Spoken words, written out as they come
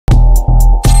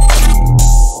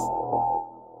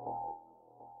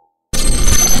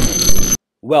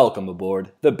Welcome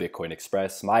aboard the Bitcoin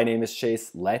Express. My name is Chase.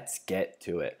 Let's get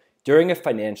to it. During a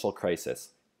financial crisis,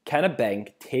 can a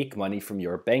bank take money from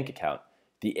your bank account?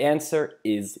 The answer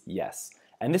is yes.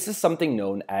 And this is something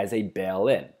known as a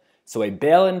bail-in. So a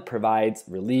bail-in provides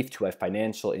relief to a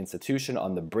financial institution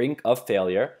on the brink of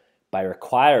failure by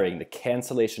requiring the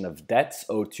cancellation of debts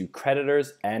owed to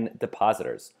creditors and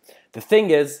depositors. The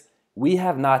thing is, we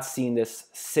have not seen this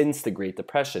since the Great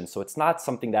Depression, so it's not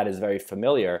something that is very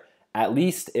familiar, at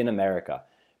least in America.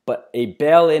 But a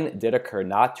bail-in did occur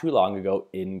not too long ago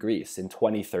in Greece. In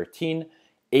 2013,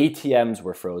 ATMs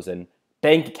were frozen,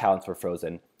 bank accounts were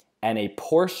frozen, and a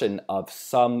portion of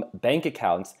some bank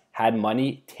accounts had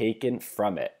money taken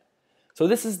from it. So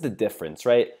this is the difference,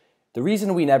 right? The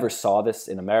reason we never saw this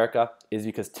in America is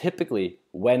because typically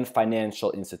when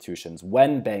financial institutions,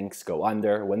 when banks go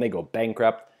under, when they go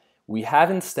bankrupt, we have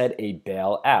instead a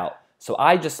bailout. So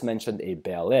I just mentioned a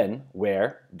bail-in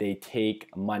where they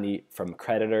take money from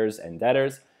creditors and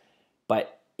debtors,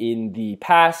 but in the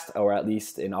past, or at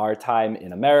least in our time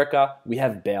in America, we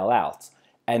have bailouts.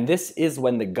 And this is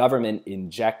when the government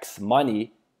injects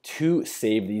money to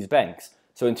save these banks.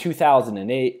 So in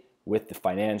 2008, with the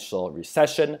financial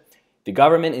recession, the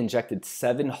government injected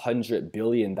 $700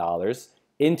 billion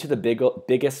into the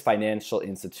biggest financial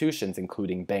institutions,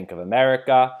 including Bank of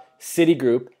America,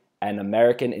 Citigroup, and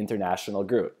American International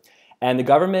Group. And the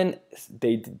government,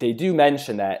 they do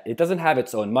mention that it doesn't have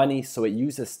its own money, so it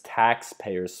uses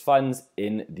taxpayers' funds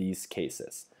in these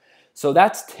cases. So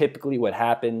that's typically what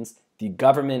happens. The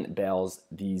government bails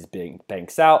these big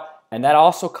banks out, and that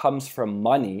also comes from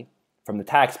money from the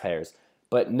taxpayers.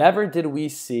 But never did we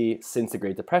see, since the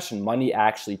Great Depression, money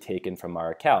actually taken from our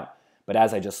account. But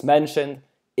as I just mentioned,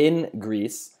 in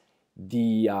Greece, with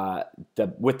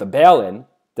the bail-in,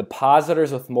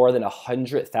 depositors with more than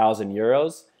 100,000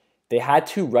 euros, they had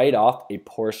to write off a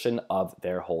portion of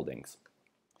their holdings.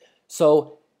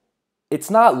 So it's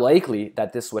not likely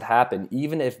that this would happen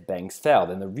even if banks failed.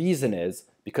 And the reason is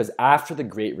because after the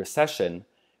Great Recession,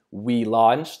 we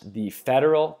launched the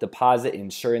Federal Deposit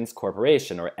Insurance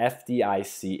Corporation, or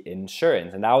FDIC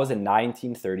insurance. And that was in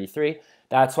 1933.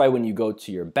 That's why when you go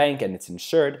to your bank and it's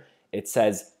insured, it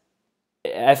says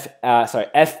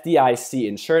FDIC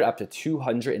insured up to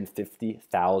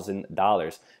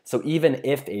 $250,000. So even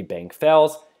if a bank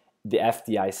fails, the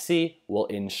FDIC will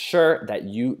ensure that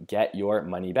you get your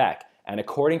money back. And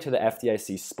according to the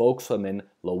FDIC spokeswoman,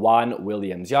 LaJuan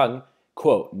Williams-Young,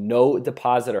 quote, "No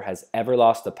depositor has ever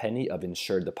lost a penny of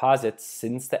insured deposits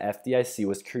since the FDIC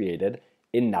was created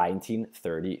in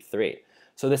 1933.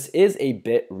 So this is a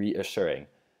bit reassuring.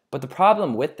 But the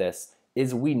problem with this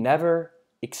is we never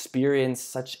experienced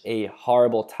such a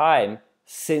horrible time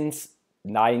since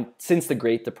the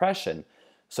Great Depression.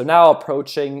 So now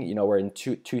approaching, we're in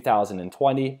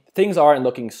 2020. Things aren't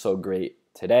looking so great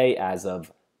today as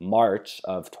of March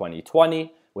of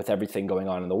 2020 with everything going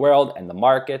on in the world and the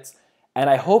markets. And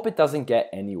I hope it doesn't get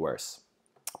any worse.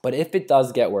 But if it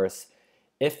does get worse,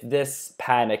 if this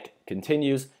panic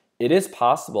continues, it is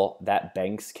possible that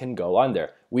banks can go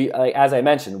under. As I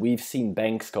mentioned, we've seen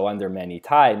banks go under many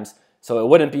times. So it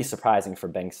wouldn't be surprising for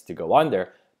banks to go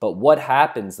under. But what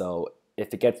happens, though,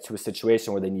 if it gets to a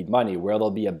situation where they need money? Will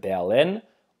there be a bail-in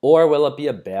or will it be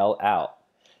a bail-out?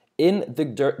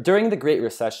 During the Great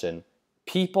Recession,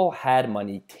 people had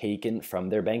money taken from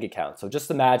their bank accounts. So just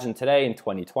imagine today in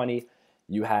 2020,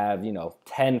 you have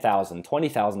 $10,000,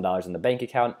 $20,000 in the bank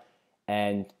account,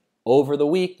 and over the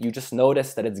week, you just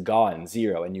notice that it's gone,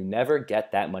 zero, and you never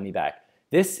get that money back.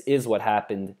 This is what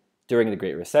happened during the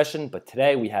Great Recession, but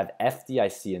today we have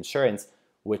FDIC insurance,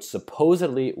 which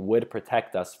supposedly would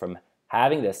protect us from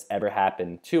having this ever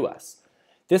happen to us.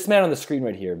 This man on the screen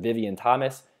right here, Vivian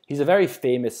Thomas, he's a very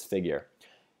famous figure.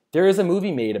 There is a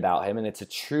movie made about him, and it's a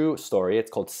true story. It's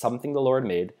called Something the Lord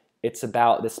Made. It's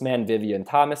about this man, Vivian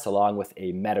Thomas, along with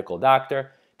a medical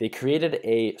doctor. They created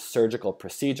a surgical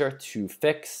procedure to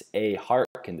fix a heart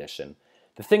condition.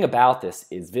 The thing about this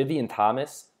is Vivian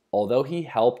Thomas, although he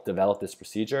helped develop this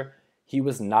procedure, he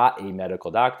was not a medical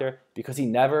doctor because he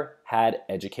never had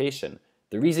education.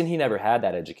 The reason he never had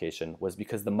that education was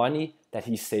because the money that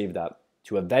he saved up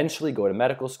to eventually go to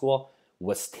medical school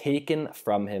was taken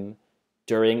from him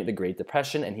during the Great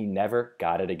Depression, and he never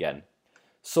got it again.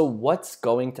 So what's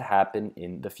going to happen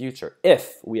in the future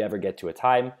if we ever get to a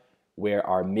time where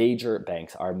our major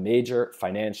banks, our major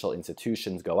financial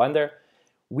institutions go under?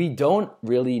 We don't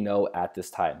really know at this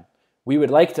time. We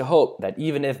would like to hope that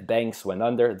even if banks went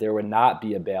under, there would not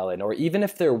be a bail-in, or even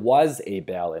if there was a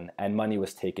bail-in and money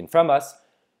was taken from us,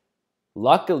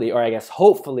 luckily, or I guess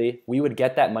hopefully, we would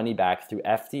get that money back through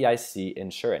FDIC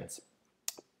insurance.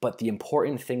 But the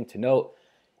important thing to note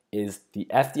is the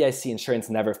FDIC insurance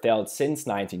never failed since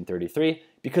 1933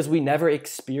 because we never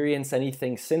experienced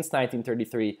anything since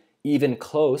 1933 even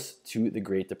close to the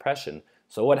Great Depression.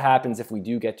 So what happens if we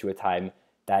do get to a time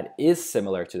that is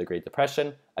similar to the Great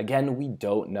Depression? Again, we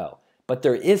don't know. But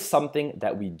there is something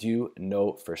that we do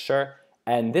know for sure,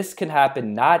 and this can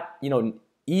happen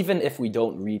even if we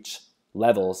don't reach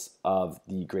levels of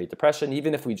the Great Depression,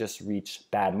 even if we just reach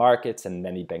bad markets and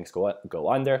many banks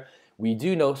go under, we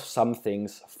do know some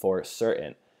things for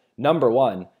certain. Number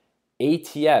one,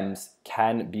 ATMs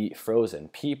can be frozen.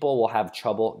 People will have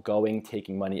trouble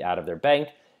taking money out of their bank.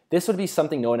 This would be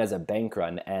something known as a bank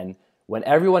run, and when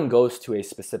everyone goes to a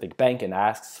specific bank and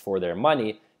asks for their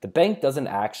money, the bank doesn't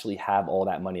actually have all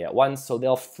that money at once, so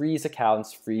they'll freeze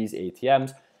accounts, freeze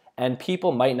ATMs, and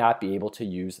people might not be able to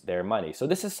use their money. So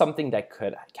this is something that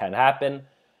can happen,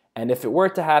 and if it were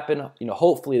to happen,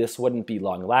 hopefully this wouldn't be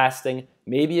long lasting.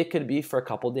 Maybe it could be for a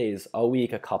couple days, a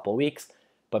week, a couple weeks,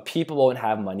 but people won't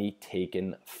have money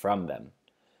taken from them.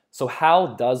 So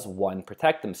how does one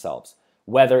protect themselves?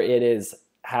 Whether it is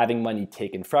having money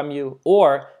taken from you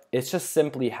or it's just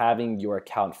simply having your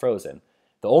account frozen.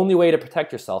 The only way to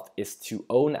protect yourself is to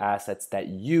own assets that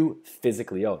you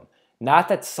physically own. Not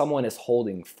that someone is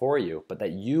holding for you, but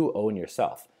that you own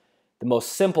yourself. The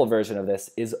most simple version of this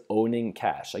is owning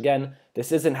cash. Again,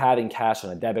 this isn't having cash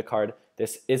on a debit card.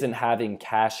 This isn't having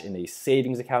cash in a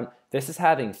savings account. This is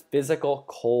having physical,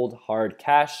 cold, hard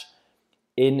cash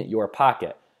in your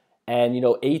pocket. And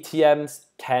ATMs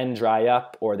can dry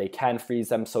up or they can freeze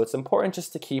them. So it's important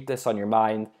just to keep this on your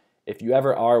mind if you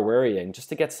ever are worrying, just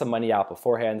to get some money out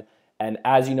beforehand. And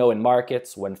as you know, in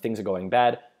markets, when things are going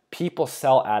bad, people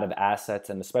sell out of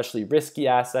assets and especially risky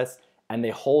assets, and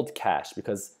they hold cash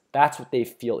because that's what they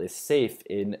feel is safe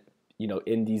in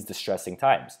these distressing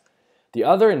times. The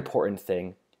other important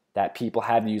thing that people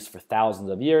have used for thousands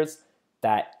of years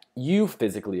that you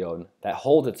physically own, that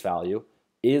holds its value,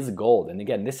 is gold. And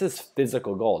again, this is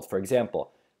physical gold. For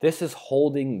example, this is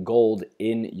holding gold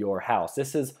in your house.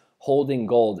 This is holding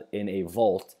gold in a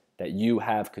vault that you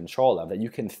have control of, that you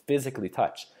can physically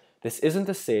touch. This isn't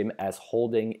the same as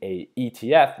holding an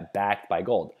ETF backed by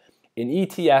gold. An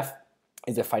ETF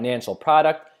is a financial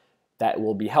product that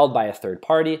will be held by a third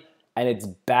party and it's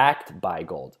backed by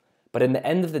gold. But in the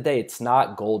end of the day, it's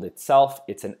not gold itself.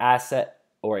 It's an asset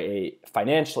or a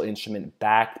financial instrument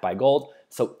backed by gold.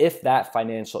 So if that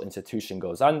financial institution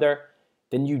goes under,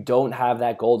 then you don't have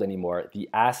that gold anymore. The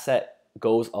asset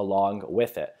goes along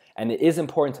with it. And it is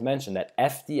important to mention that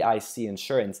FDIC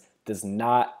insurance does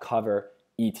not cover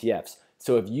ETFs.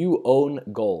 So if you own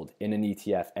gold in an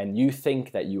ETF and you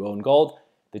think that you own gold,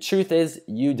 the truth is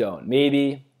you don't.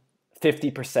 Maybe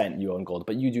 50% you own gold,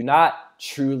 but you do not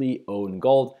truly own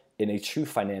gold. In a true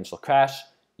financial crash,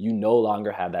 you no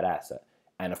longer have that asset.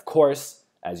 And of course,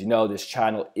 as you know, this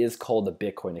channel is called the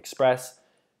Bitcoin Express.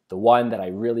 The one that I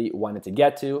really wanted to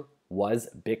get to was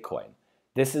Bitcoin.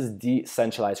 This is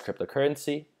decentralized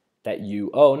cryptocurrency that you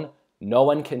own. No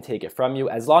one can take it from you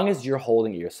as long as you're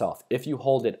holding it yourself. If you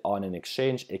hold it on an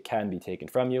exchange, it can be taken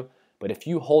from you. But if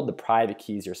you hold the private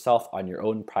keys yourself on your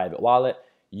own private wallet,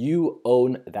 you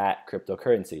own that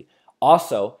cryptocurrency.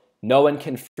 Also, no one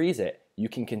can freeze it. You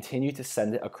can continue to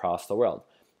send it across the world.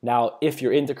 Now, if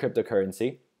you're into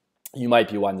cryptocurrency, you might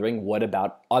be wondering, what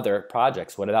about other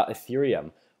projects? What about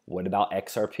Ethereum? What about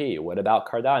XRP? What about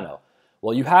Cardano?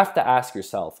 Well, you have to ask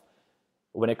yourself,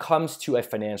 when it comes to a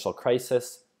financial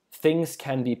crisis, things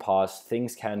can be paused,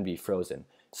 things can be frozen.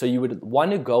 So you would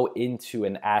want to go into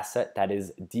an asset that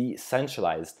is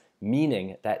decentralized,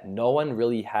 meaning that no one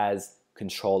really has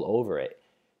control over it.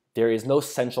 There is no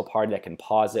central party that can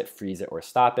pause it, freeze it, or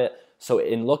stop it. So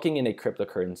in looking in a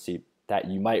cryptocurrency that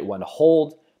you might want to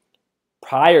hold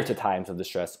prior to times of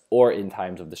distress or in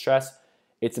times of distress,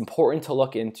 it's important to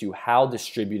look into how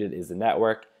distributed is the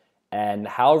network and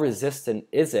how resistant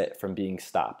is it from being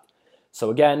stopped. So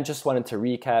again, just wanted to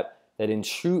recap that in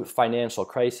true financial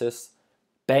crisis,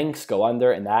 banks go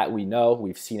under, and that we know,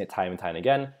 we've seen it time and time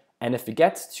again. And if it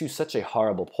gets to such a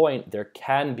horrible point, there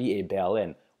can be a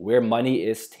bail-in where money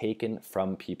is taken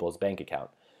from people's bank account.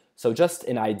 So just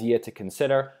an idea to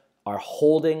consider are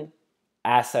holding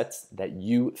assets that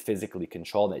you physically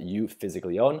control, that you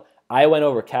physically own. I went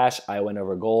over cash, I went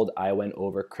over gold, I went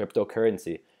over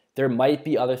cryptocurrency. There might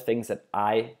be other things that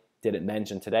I didn't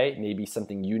mention today, maybe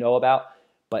something you know about,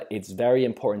 but it's very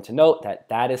important to note that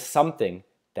that is something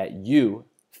that you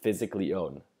physically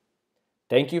own.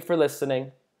 Thank you for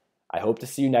listening. I hope to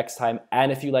see you next time.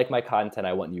 And if you like my content,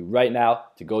 I want you right now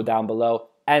to go down below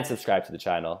and subscribe to the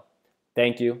channel.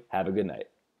 Thank you. Have a good night.